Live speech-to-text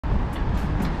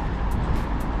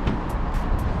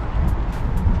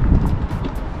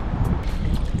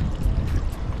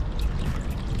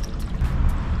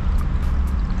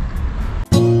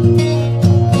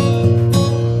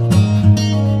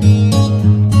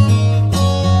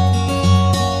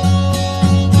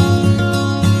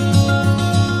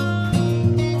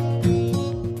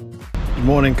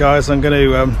Morning guys, I'm going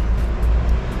to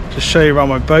just show you around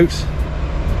my boat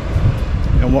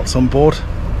and what's on board.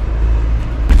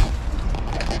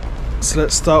 So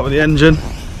let's start with the engine.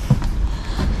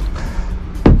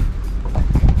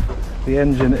 The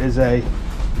engine is a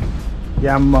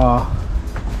Yanmar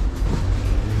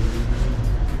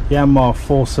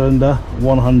 4-cylinder,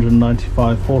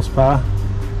 195 horsepower.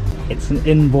 It's an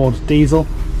inboard diesel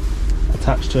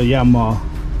attached to a Yanmar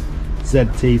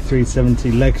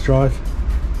ZT370 leg drive.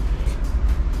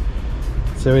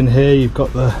 So in here you've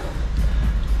got the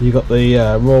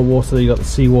raw water, you've got the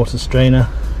seawater strainer,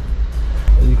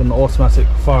 you've got an automatic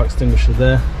fire extinguisher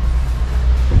there.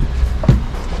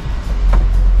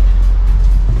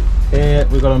 Here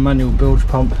we've got a manual bilge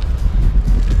pump.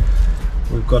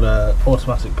 We've got an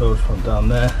automatic bilge pump down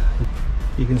there.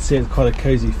 You can see it's quite a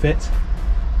cosy fit.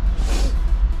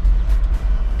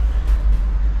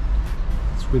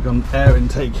 So we've got an air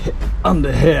intake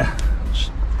under here,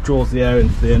 which draws the air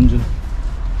into the engine.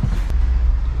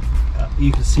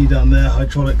 You can see down there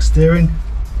hydraulic steering.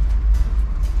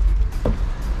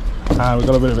 And we've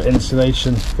got a bit of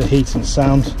insulation for heat and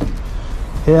sound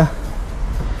here.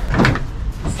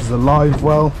 This is a live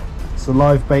well. It's a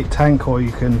live bait tank, or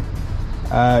you can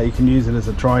use it as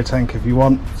a dry tank if you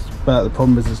want, but the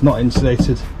problem is it's not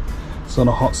insulated, so on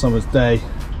a hot summer's day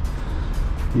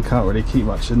you can't really keep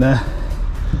much in there.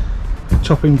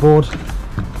 Chopping board.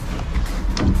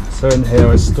 So in here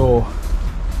I store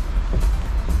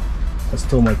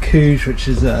my couge, which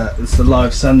is it's a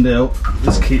live sand eel.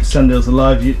 This keeps sand eels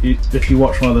alive. If you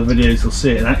watch one of the videos you'll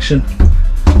see it in action,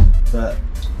 but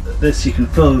this you can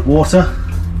fill with water.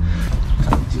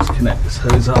 Just connect this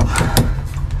hose up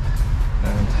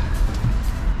and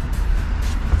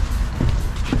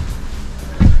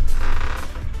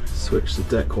switch the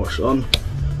deck wash on,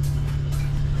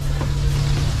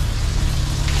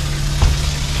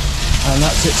 and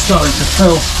that's it starting to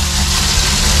fill.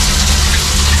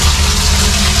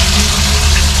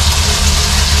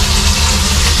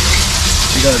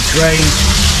 You got a drain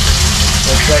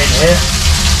here.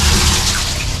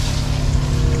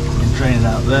 You can drain it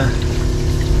out there.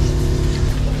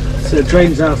 So it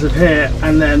drains out of here,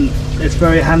 and then it's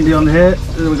very handy on here.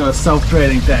 Then we've got a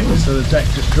self-draining deck, so the deck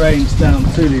just drains down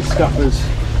through these scuppers,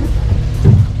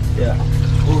 yeah,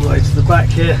 all the way to the back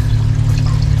here,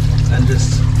 and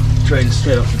just drains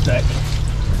straight off the deck,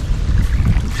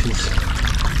 which is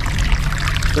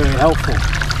very helpful.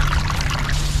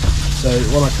 So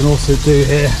what I can also do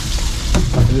here,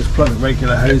 I can just plug the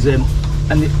regular hose in,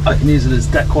 and I can use it as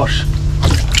deck wash.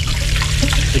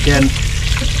 Again,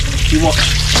 if you watch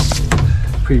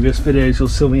previous videos you'll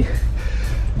see me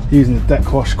using the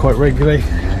deck wash quite regularly.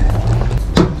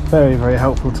 Very, very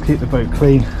helpful to keep the boat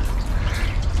clean.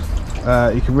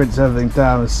 You can rinse everything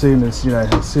down as soon as you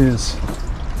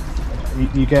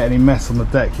get any mess on the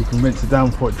deck. You can rinse it down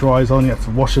before it dries on. You have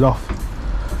to wash it off,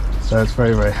 so it's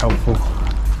very, very helpful.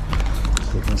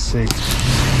 So you can see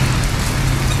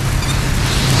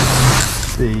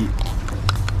the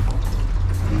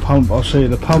pump. I'll show you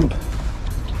the pump.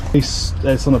 It's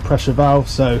on a pressure valve,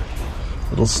 so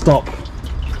it'll stop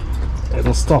at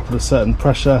a certain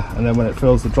pressure, and then when it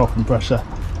feels the drop in pressure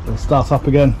it'll start up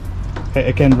again.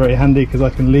 Again, very handy because I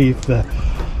can leave the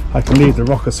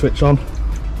rocker switch on.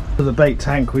 For the bait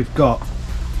tank, we've got,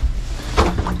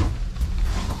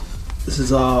 this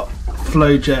is our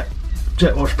flow jet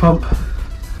wash pump.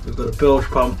 We've got a bilge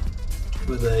pump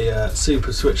with a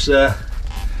super switch there.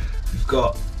 We've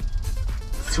got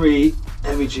 3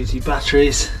 heavy duty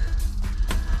batteries.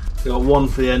 We've got 1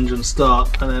 for the engine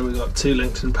start, and then we've got 2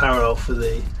 linked in parallel for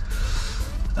the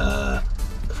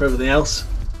for everything else.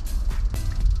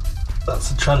 That's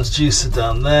the transducer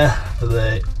down there for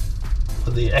the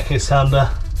echo sounder.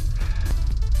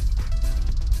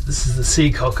 This is the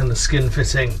seacock and the skin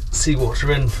fitting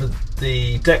seawater in for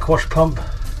the deck wash pump.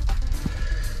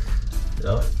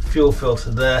 Fuel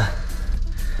filter there.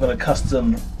 Got a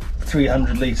custom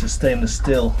 300 litre stainless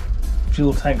steel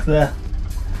fuel tank there.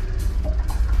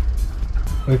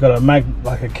 We've got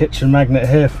like a kitchen magnet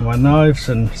here for my knives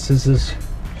and scissors.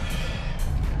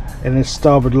 In this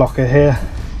starboard locker here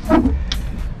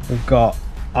we've got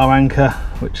our anchor,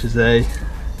 which is a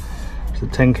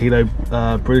 10 kilo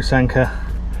Bruce anchor,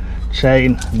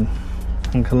 chain and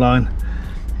anchor line.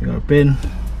 You've got a bin,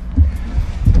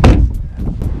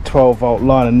 12 volt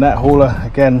line and net hauler.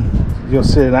 Again, you'll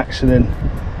see in action in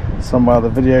some of my other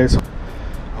videos,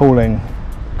 hauling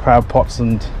crab pots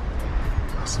and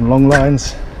some long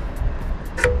lines.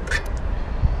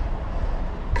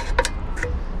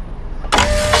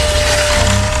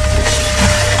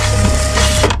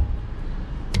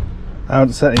 I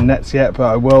haven't set any nets yet, but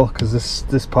I will, because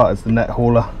this part is the net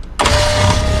hauler.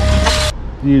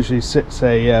 Usually sits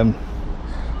a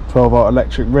 12-volt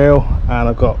electric reel, and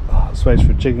I've got space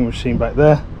for a jigging machine back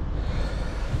there.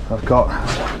 I've got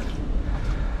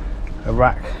a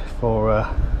rack for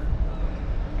a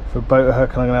boat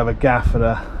hook, and I'm going to have a gaff and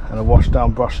a wash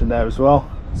down brush in there as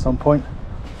well at some point.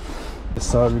 This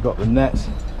side we've got the net,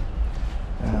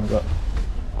 and we've got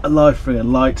a live ring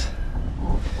and light.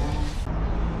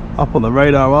 Up on the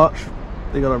radar arch,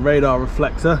 they've got a radar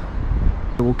reflector.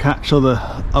 It will catch other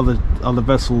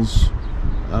vessels'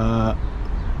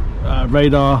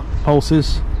 radar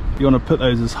pulses. You want to put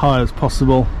those as high as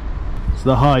possible. So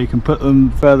the higher you can put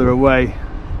them, further away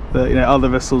that other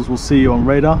vessels will see you on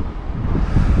radar.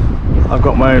 I've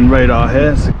got my own radar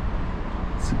here. It's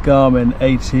a Garmin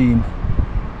 18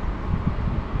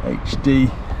 HD.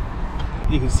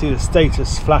 You can see the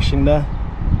status flashing there.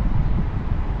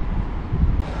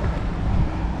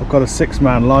 I've got a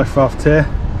 6-man life raft here,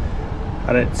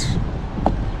 and it's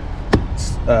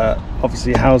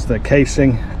obviously housed in a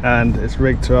casing, and it's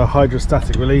rigged to a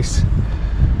hydrostatic release.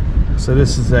 So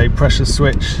this is a pressure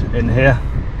switch in here.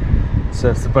 So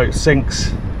if the boat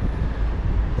sinks,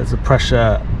 there's a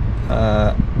pressure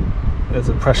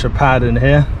pad in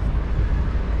here,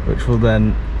 which will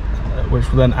then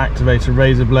activate a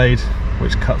razor blade,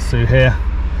 which cuts through here,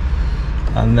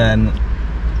 and then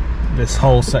this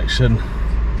whole section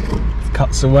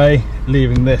cuts away,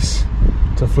 leaving this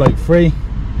to float free,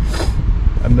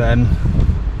 and then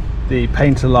the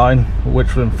painter line,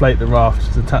 which will inflate the raft,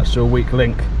 is attached to a weak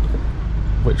link,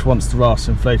 which once the raft's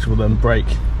inflated will then break.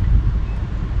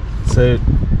 So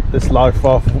this life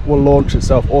raft will launch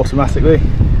itself automatically.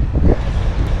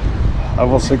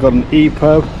 I've also got an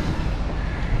EPIRB,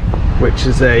 which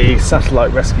is a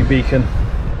satellite rescue beacon,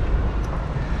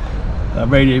 a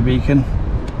radio beacon,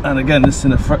 and again this is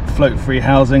in a float-free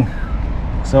housing.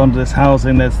 So under this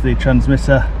housing there's the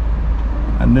transmitter,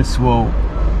 and this will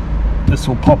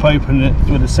pop open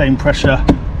with the same pressure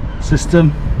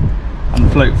system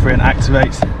and float free and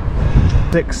activate.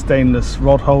 6 stainless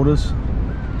rod holders.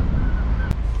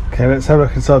 Okay, let's have a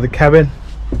look inside the cabin.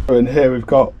 So in here we've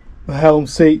got the helm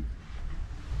seat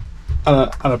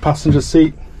and a passenger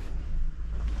seat.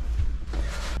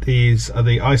 These are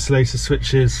the isolator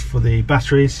switches for the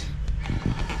batteries.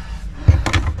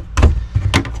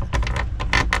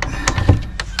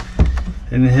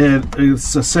 In here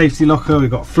it's a safety locker.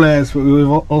 We've got flares, but we've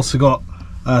also got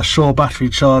a shore battery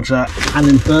charger and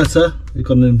inverter. We've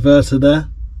got an inverter there,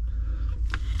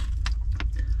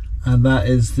 and that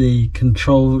is the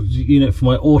control unit for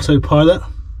my autopilot.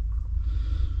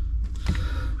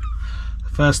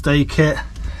 First aid kit.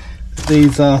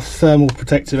 These are thermal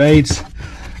protective aids,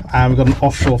 and we've got an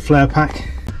offshore flare pack.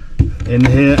 In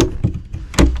here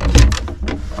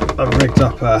I've rigged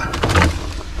up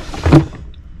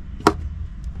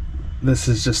this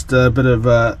is just a bit of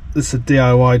this is a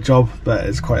DIY job, but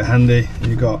it's quite handy.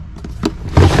 You've got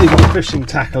fishing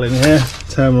tackle in here,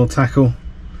 terminal tackle,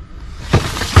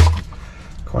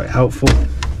 quite helpful.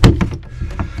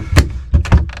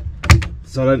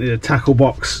 So I don't need a tackle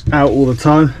box out all the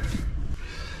time.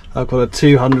 I've got a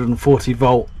 240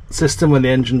 volt system when the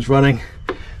engine's running,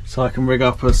 so I can rig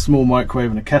up a small microwave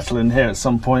and a kettle in here at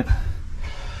some point.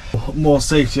 More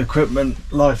safety equipment,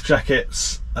 life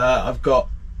jackets. I've got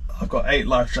 8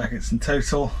 life jackets in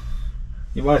total.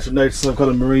 You might have noticed I've got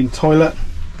a marine toilet.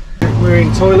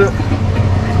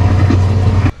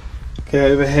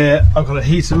 Okay, over here I've got a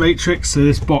heater matrix, so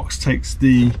this box takes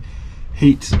the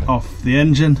heat off the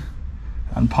engine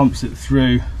and pumps it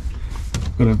through.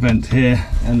 I've got a vent here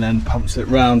and then pumps it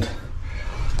round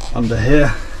under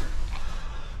here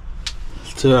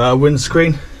to a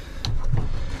windscreen.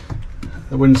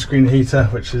 The windscreen heater,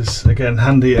 which is again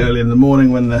handy early in the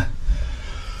morning when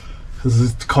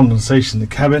there's condensation in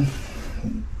the cabin.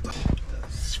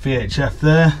 It's VHF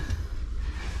there,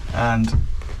 and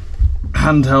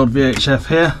handheld VHF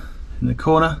here in the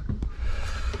corner.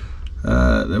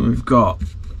 Then we've got,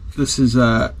 it's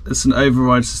an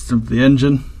override system for the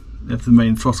engine if the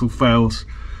main throttle fails.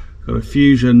 Got a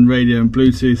fusion radio and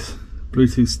Bluetooth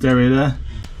stereo there.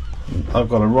 I've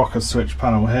got a rocker switch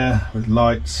panel here with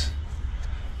lights.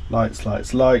 That's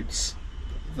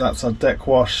our deck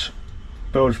wash,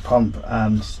 bilge pump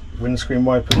and windscreen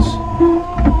wipers.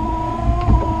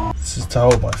 This is to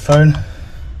hold my phone.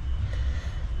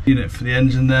 Unit for the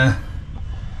engine there.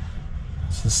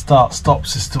 It's the start-stop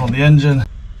system on the engine.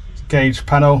 Gauge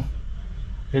panel.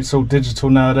 It's all digital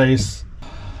nowadays.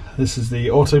 This is the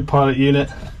autopilot unit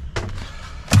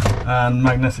and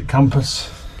magnetic compass.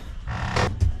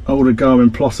 Older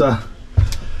Garmin plotter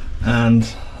and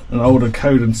an older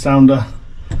code and sounder,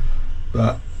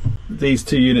 but these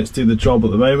two units do the job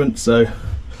at the moment, so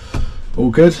all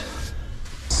good.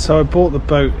 So I bought the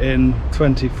boat in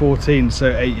 2014,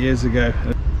 so 8 years ago,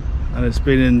 and it's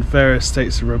been in various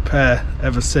states of repair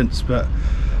ever since, but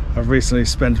I've recently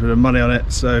spent a bit of money on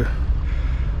it, so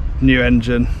new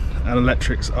engine and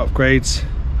electrics upgrades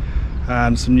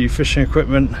and some new fishing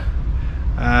equipment,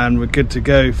 and we're good to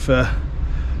go for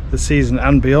the season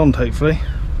and beyond, hopefully.